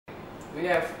we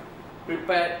have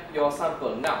prepared your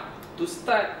sample. Now, to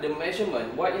start the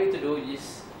measurement, what you need to do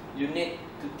is you need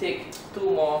to take 2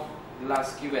 more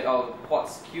glass cuvette or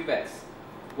quartz cuvettes.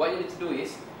 What you need to do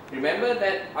is, remember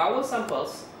that our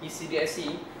samples is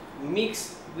CdSe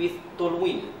mixed with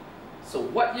toluene. So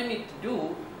what you need to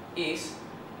do is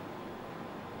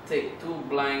take 2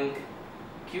 blank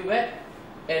cuvette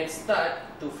and start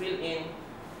to fill in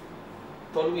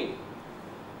toluene.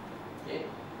 Okay,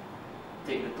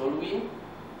 take the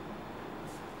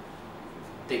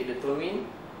toluene,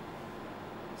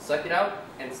 suck it out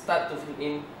and start to fill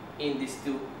in these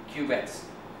 2 cuvettes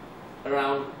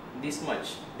around this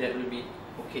much. That will be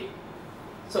okay.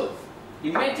 So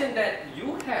imagine that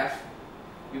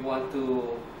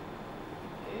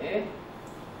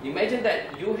imagine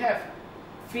that you have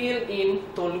filled in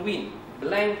toluene,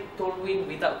 blank toluene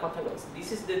without quantum dots.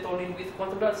 This is the toluene with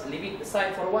quantum dots. Leave it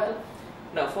aside for a while.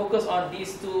 Now focus on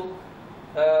these 2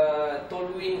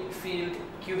 toluene filled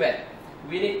cuvette.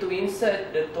 We need to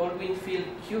insert the toluene filled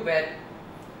cuvette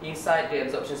inside the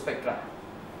absorption spectra.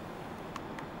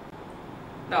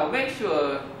 Now make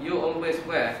sure you always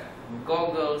wear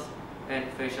goggles and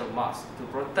facial mask to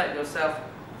protect yourself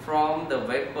from the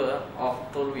vapor of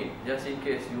toluene, just in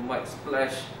case you might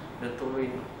splash the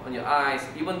toluene on your eyes.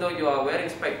 Even though you are wearing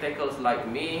spectacles like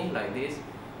me, like this,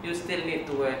 you still need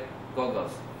to wear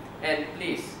goggles. And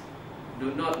please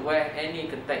do not wear any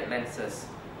contact lenses,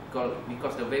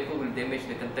 because the vapor will damage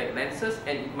the contact lenses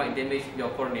and it might damage your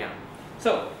cornea.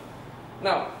 So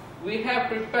now we have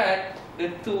prepared the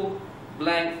 2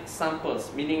 blank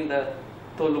samples, meaning the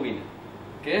toluene.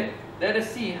 Okay, let us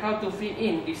see how to fill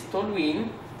in this toluene,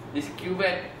 this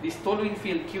toluene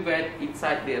filled cuvette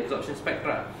inside the absorption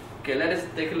spectra. Okay, let us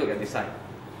take a look at this side.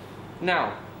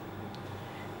 Now,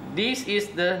 this is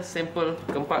the sample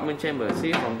compartment chamber.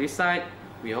 See, from this side,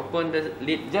 we open the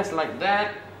lid just like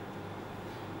that.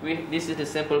 This is the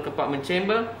sample compartment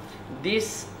chamber.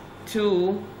 These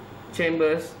 2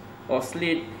 chambers or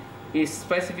slit is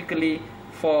specifically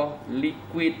for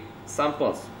liquid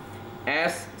samples.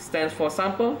 S stands for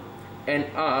sample and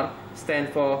R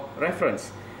stands for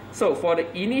reference. So for the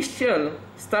initial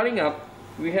starting up,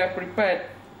 we have prepared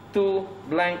 2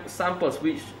 blank samples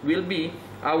which will be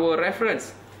our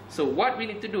reference. So what we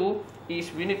need to do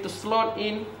is we need to slot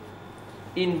in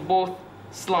both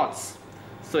slots.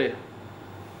 So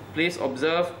please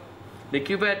observe the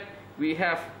cuvette. We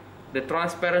have the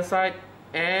transparent side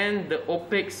and the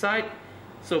opaque side.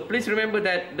 So please remember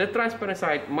that the transparent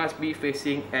side must be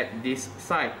facing at this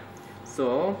side.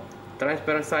 So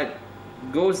transparent side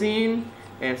goes in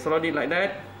and slot it like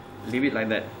that, leave it like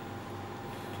that.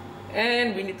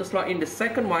 And we need to slot in the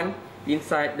second one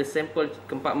inside the sample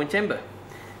compartment chamber.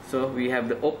 So we have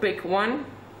the opaque one,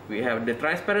 we have the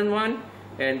transparent one,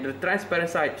 and the transparent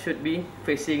side should be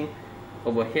facing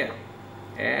over here.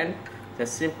 And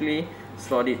just simply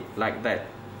slot it like that.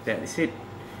 That is it.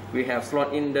 We have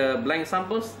slot in the blank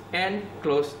samples and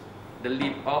close the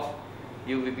lid of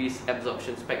UVB's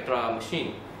absorption spectra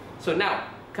machine. So now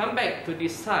come back to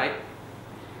this side.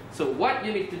 So what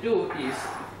you need to do is,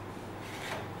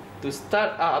 to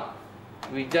start up,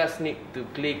 we just need to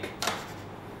click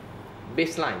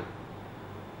baseline.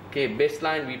 Okay,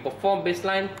 baseline. We perform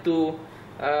baseline to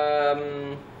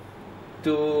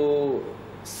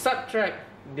subtract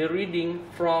the reading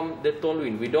from the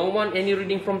toluene. We don't want any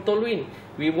reading from toluene.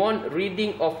 We want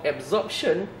reading of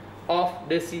absorption of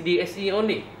the CdSe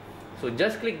only. So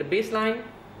just click the baseline.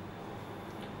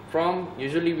 From,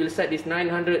 usually we'll set this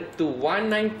 900 to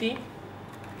 190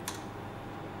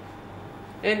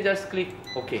 and just click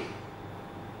OK.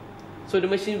 So the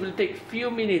machine will take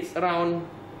few minutes, around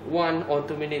 1 or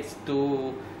 2 minutes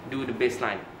to do the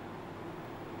baseline.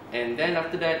 And then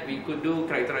after that we could do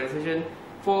characterization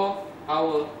for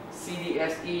our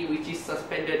CdSe, which is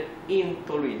suspended in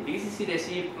toluene. This is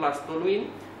CdSe plus toluene.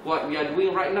 What we are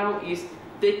doing right now is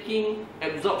taking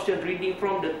absorption reading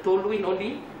from the toluene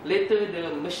only. Later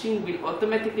the machine will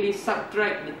automatically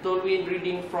subtract the toluene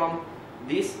reading from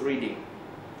this reading.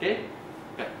 Okay?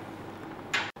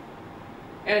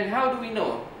 And how do we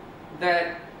know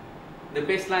that the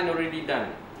baseline already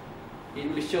done? It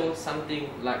will show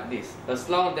something like this. As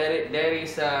long as there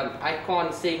is an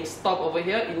icon saying stop over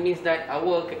here, it means that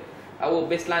our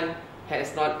baseline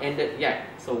has not ended yet.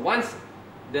 So once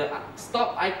the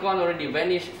stop icon already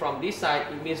vanished from this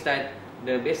side, it means that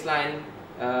the baseline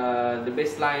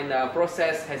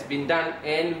process has been done,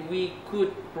 and we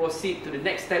could proceed to the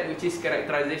next step, which is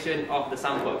characterization of the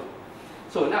sample.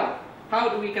 So now, how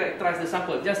do we characterize the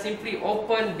sample? Just simply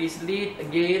open this lid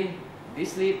again,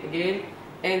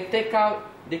 and take out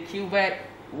the cuvette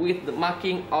with the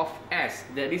marking of S.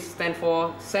 That is stand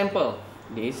for sample.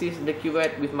 This is the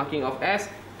cuvette with marking of S.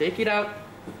 Take it out.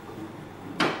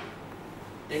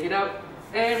 Take it out,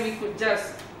 and we could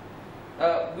just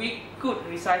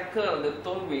recycle the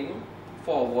toluene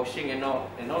for washing and all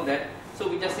that. So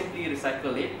we just simply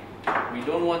recycle it. We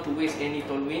don't want to waste any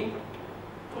toluene.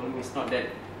 Toluene is not that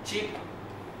cheap,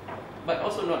 but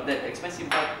also not that expensive.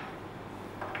 But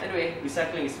anyway,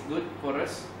 recycling is good for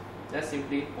us. Just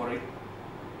simply pour it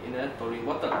in a toluene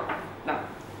bottle. Now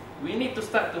we need to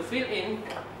start to fill in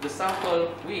the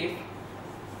sample with,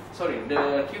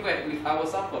 the cuvette with our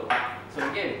sample. So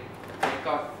again, take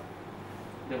out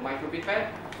the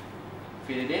micropipette,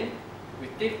 fill it in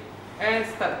with tip, and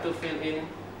start to fill in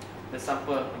the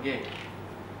sample again.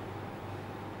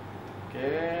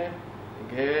 Okay,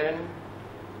 again,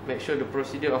 make sure the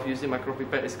procedure of using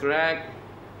micropipette is correct.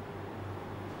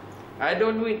 I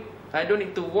don't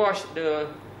need to wash the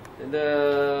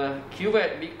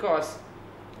cuvette because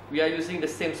we are using the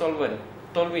same solvent,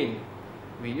 toluene.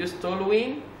 We use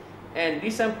toluene, and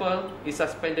this sample is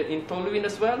suspended in toluene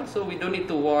as well, so we don't need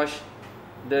to wash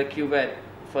the cuvette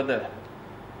further.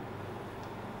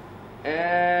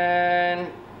 And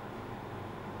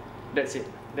that's it.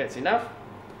 That's enough.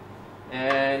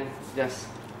 And just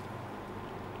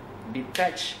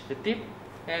detach the tip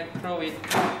and throw it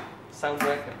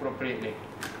somewhere appropriately.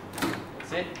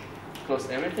 That's it. Close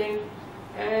everything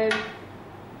and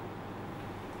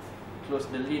close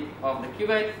the lid of the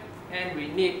cuvette, and we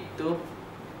need to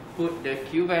put the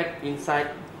cuvette inside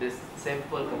the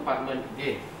sample compartment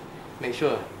again. Make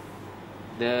sure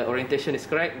the orientation is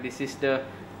correct. This is the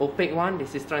opaque one,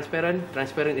 this is transparent.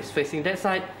 Transparent is facing that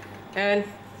side, and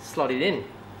slot it in.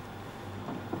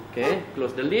 Okay,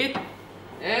 close the lid,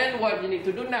 and what you need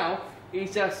to do now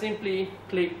is just simply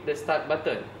click the start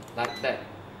button like that.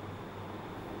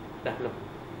 Dah belum?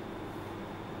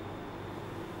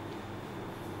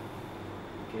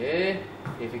 Okay,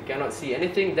 if you cannot see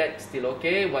anything, that's still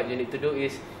okay. What you need to do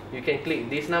is you can click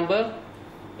this number,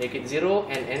 make it 0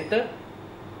 and enter.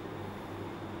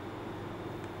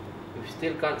 If you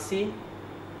still can't see,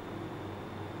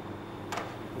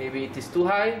 maybe it is too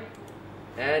high,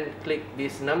 and click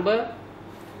this number,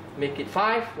 make it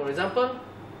 5 for example.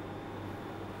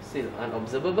 Still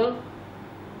unobservable.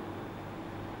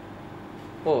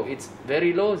 Oh, it's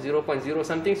very low, 0.0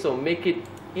 something, so make it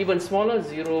even smaller,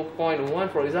 0.1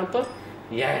 for example.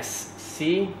 Yes,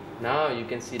 see, now you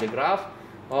can see the graph.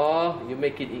 Or you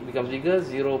make it becomes bigger,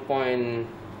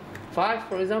 0.5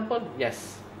 for example.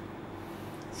 Yes,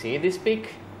 see this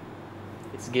peak,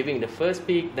 it's giving the first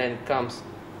peak, then comes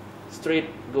straight,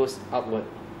 goes upward.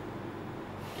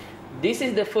 This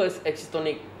is the first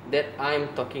excitonic that I'm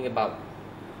talking about.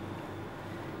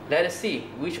 Let us see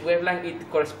which wavelength it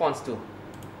corresponds to.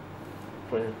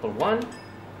 For example, 1.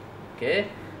 Okay,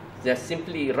 just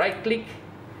simply right click,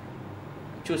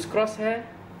 choose crosshair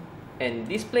and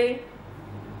display,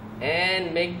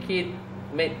 and make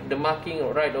the marking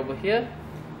right over here.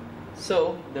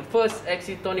 So the first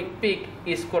excitonic peak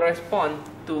is correspond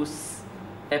to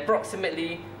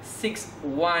approximately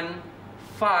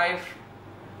 615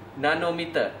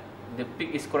 nanometer. The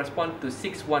peak is correspond to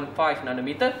 615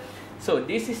 nanometer. So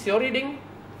this is your reading.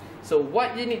 So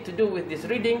what you need to do with this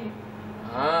reading,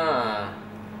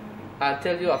 I'll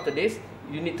tell you after this.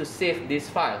 You need to save this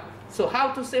file. So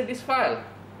how to save this file?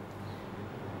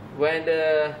 When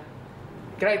the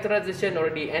characterization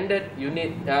already ended, you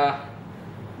need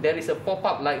there is a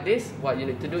pop-up like this. What you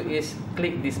need to do is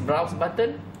click this browse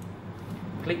button.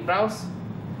 Click browse.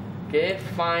 Okay,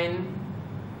 find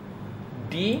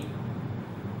D,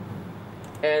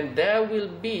 and there will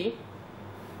be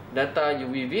data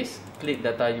UVVs. Click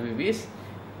data UVVs,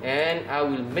 and I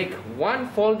will make one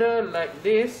folder like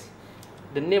this.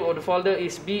 The name of the folder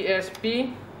is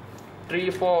BSP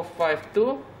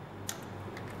 3452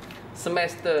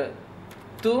 semester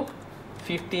 2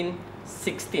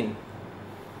 15-16.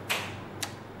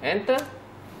 Enter.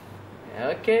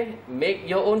 Okay, make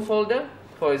your own folder.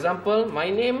 For example, my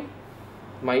name,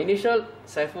 my initial,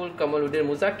 Saiful Kamaluddin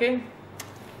Muzakir.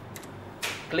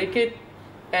 Click it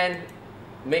and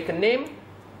make a name.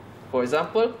 For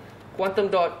example, quantum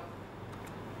dot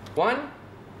 1.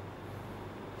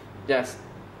 Just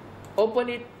open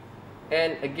it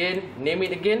and again name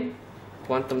it again,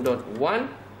 quantum dot 1,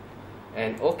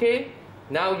 and okay.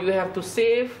 Now you have to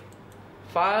save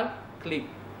file. Click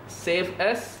save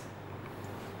as.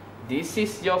 This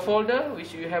is your folder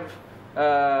which you have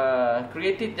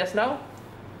created just now,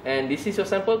 and this is your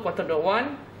sample, quantum dot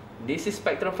 1. This is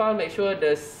spectrum file. Make sure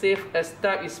the save as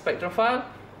type is spectrum file,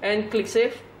 and click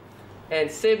save,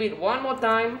 and save it one more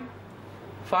time.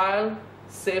 File,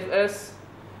 save as,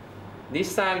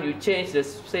 This time you change the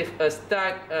save as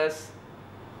tag as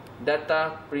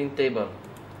data printable.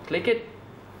 Click it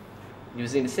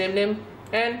using the same name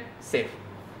and save.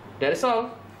 That is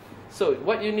all. So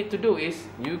what you need to do is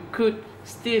you could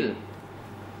still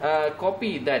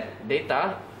copy that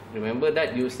data. Remember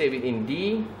that you save it in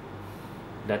D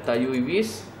data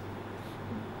UEVs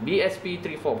BSP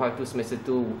 3452 semester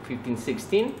 2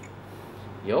 1516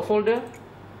 your folder,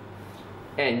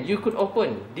 and you could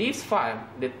open this file,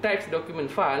 the text document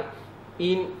file,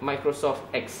 in Microsoft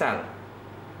Excel.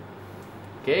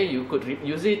 Okay, you could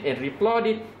use it and replot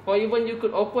it, or even you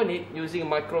could open it using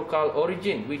Microcal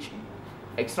Origin, which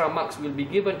extra marks will be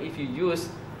given if you use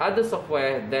other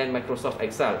software than Microsoft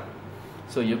Excel.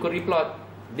 So you could replot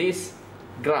this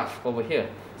graph over here.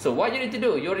 So what you need to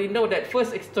do, you already know that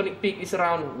first excitonic peak is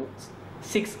around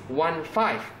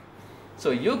 615. So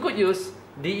you could use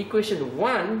the equation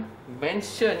 1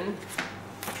 mentioned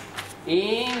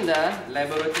in the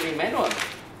laboratory manual.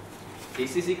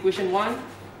 This is equation 1,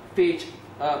 page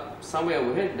somewhere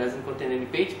over here, it doesn't contain any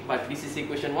page, but this is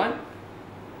equation 1.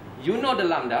 You know the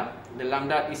lambda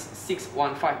is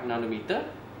 615 nanometer.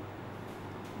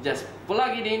 Just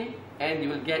plug it in and you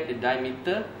will get the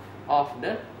diameter of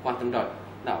the quantum dot.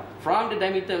 Now, from the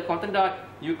diameter quantum dot,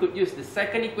 you could use the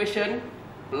second equation,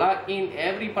 plug in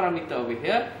every parameter over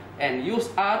here, and use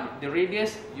R, the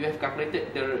radius. You have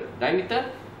calculated the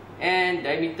diameter, and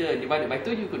diameter divided by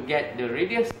 2, you could get the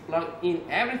radius, plug in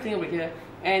everything over here,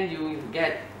 and you will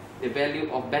get the value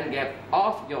of band gap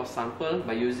of your sample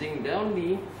by using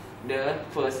only the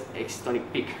first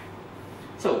excitonic peak.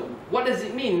 So, what does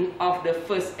it mean of the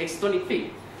first excitonic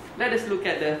peak? Let us look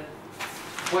at the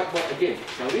whiteboard again,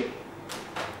 shall we?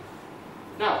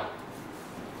 Now,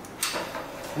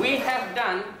 we have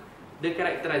done the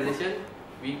characterization.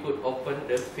 We could open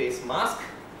the face mask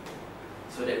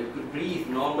so that we could breathe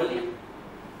normally.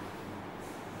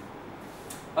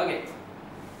 Okay.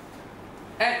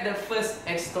 At the first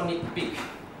excitonic peak.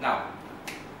 Now,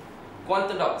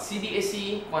 quantum dot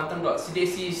CdSe, quantum dot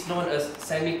CdSe is known as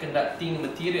semiconducting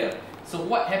material. So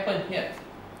what happened here?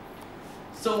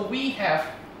 So we have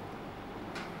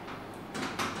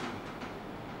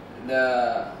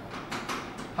the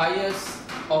highest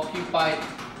occupied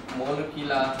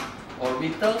molecular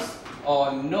orbitals,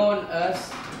 or known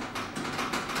as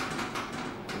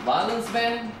valence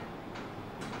band.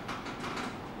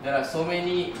 There are so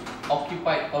many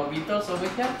occupied orbitals over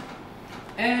here,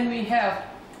 and we have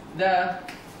the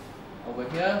over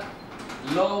here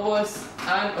lowest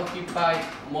unoccupied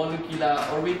molecular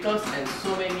orbitals, and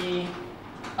so many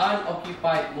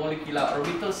unoccupied molecular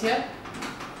orbitals here.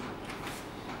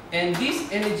 And these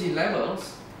energy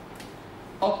levels,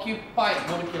 occupied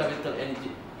molecular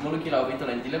orbital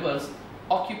energy levels,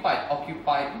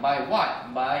 occupied by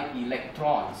what? By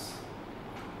electrons.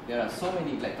 There are so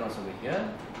many electrons over here,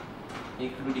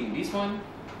 including this one.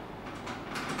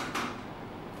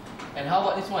 And how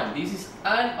about this one? This is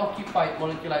unoccupied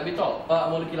molecular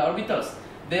orbitals.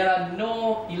 There are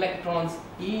no electrons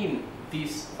in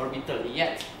this orbital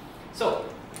yet. So,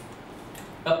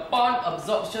 upon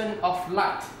absorption of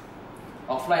light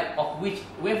of which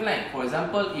wavelength? For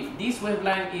example, if this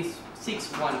wavelength is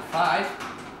 615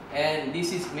 and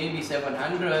this is maybe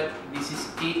 700, this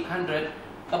is 800.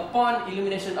 Upon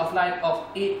illumination of light of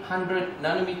 800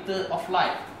 nanometer of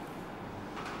light,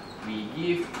 we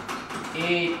give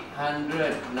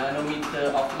 800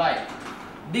 nanometer of light.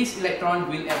 This electron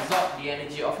will absorb the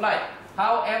energy of light.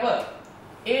 However,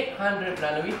 800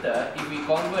 nanometer, if we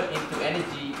convert into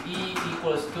energy, E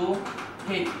equals to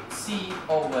hc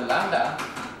over lambda,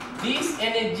 this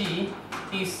energy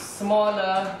is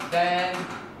smaller than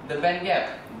the band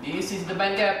gap. This is the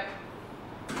band gap.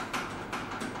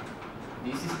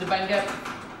 This is the band gap.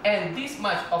 And this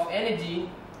much of energy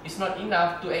is not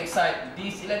enough to excite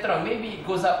this electron. Maybe it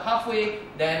goes up halfway,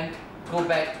 then go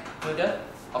back to the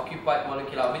occupied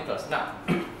molecular orbitals. Now,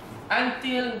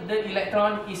 until the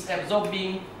electron is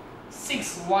absorbing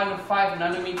 615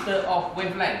 nanometer of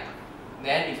wavelength,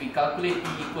 then if we calculate E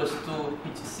equals to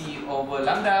hc over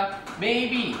lambda,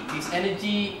 maybe this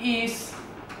energy is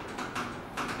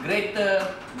greater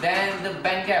than the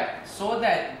band gap, so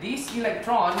that this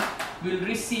electron will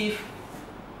receive,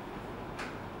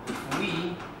 if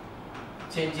we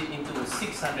change it into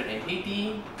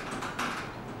 680,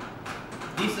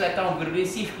 this electron will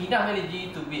receive enough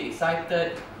energy to be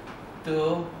excited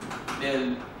to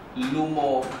the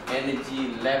LUMO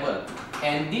energy level.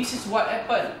 And this is what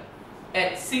happened.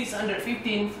 At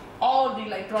 615, all the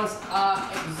electrons are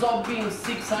absorbing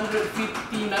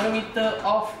 650 nanometer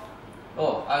of,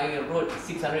 oh, I wrote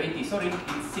 680, sorry,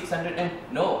 it's 600 and,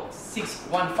 no,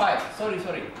 615,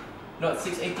 sorry, not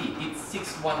 680, it's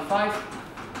 615.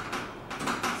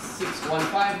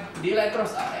 615. The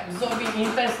electrons are absorbing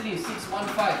intensely.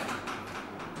 615.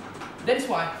 That is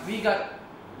why we got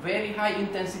very high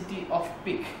intensity of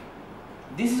peak.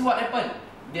 This is what happened.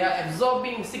 They are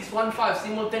absorbing 615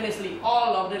 simultaneously,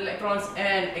 all of the electrons,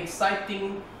 and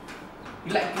exciting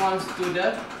electrons to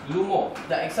the LUMO.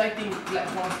 The exciting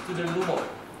electrons to the LUMO.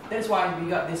 That's why we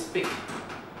got this peak.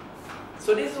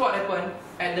 So this is what happened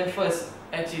at the first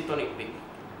excitonic peak,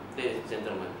 ladies and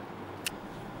gentlemen.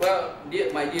 Well,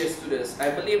 my dear students,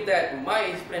 I believe that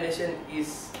my explanation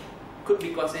could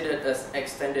be considered as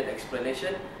extended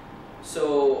explanation.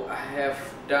 So I have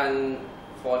done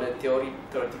for the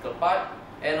theoretical part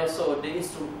and also the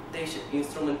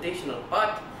instrumentational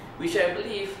part, which I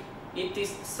believe it is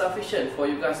sufficient for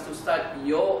you guys to start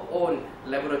your own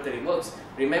laboratory works.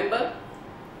 Remember,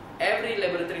 every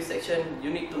laboratory section you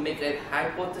need to make a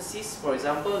hypothesis. For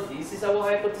example, this is our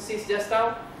hypothesis just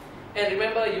now. And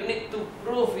remember, you need to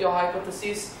prove your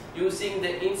hypothesis using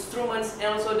the instruments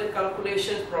and also the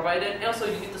calculations provided. And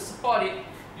also you need to support it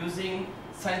using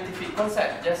scientific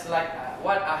concept, just like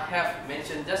what I have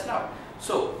mentioned just now.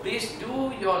 So please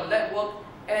do your lab work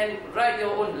and write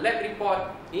your own lab report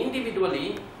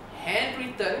individually,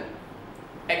 handwritten,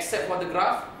 except for the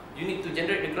graph. You need to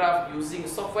generate the graph using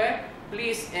software.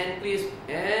 Please and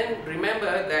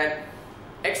remember that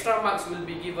extra marks will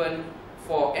be given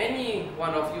for any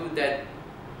one of you that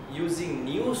using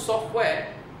new software,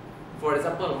 for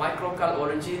example microcal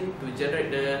origin, to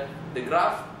generate the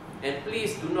graph. And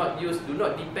please do not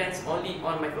depend only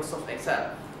on Microsoft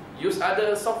Excel. Use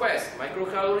other softwares,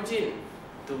 microcal origin,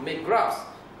 to make graphs,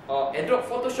 or Adobe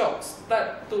Photoshop.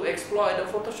 Start to explore the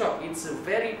Photoshop. It's a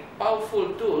very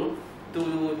powerful tool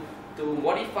to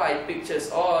modify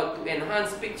pictures or to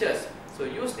enhance pictures. So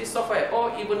use this software,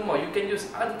 or even more, you can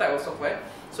use other type of software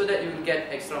so that you will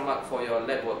get extra mark for your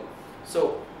lab work.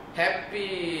 So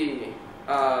happy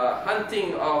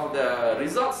hunting of the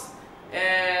results,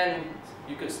 and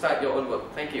you could start your own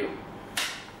work. Thank you.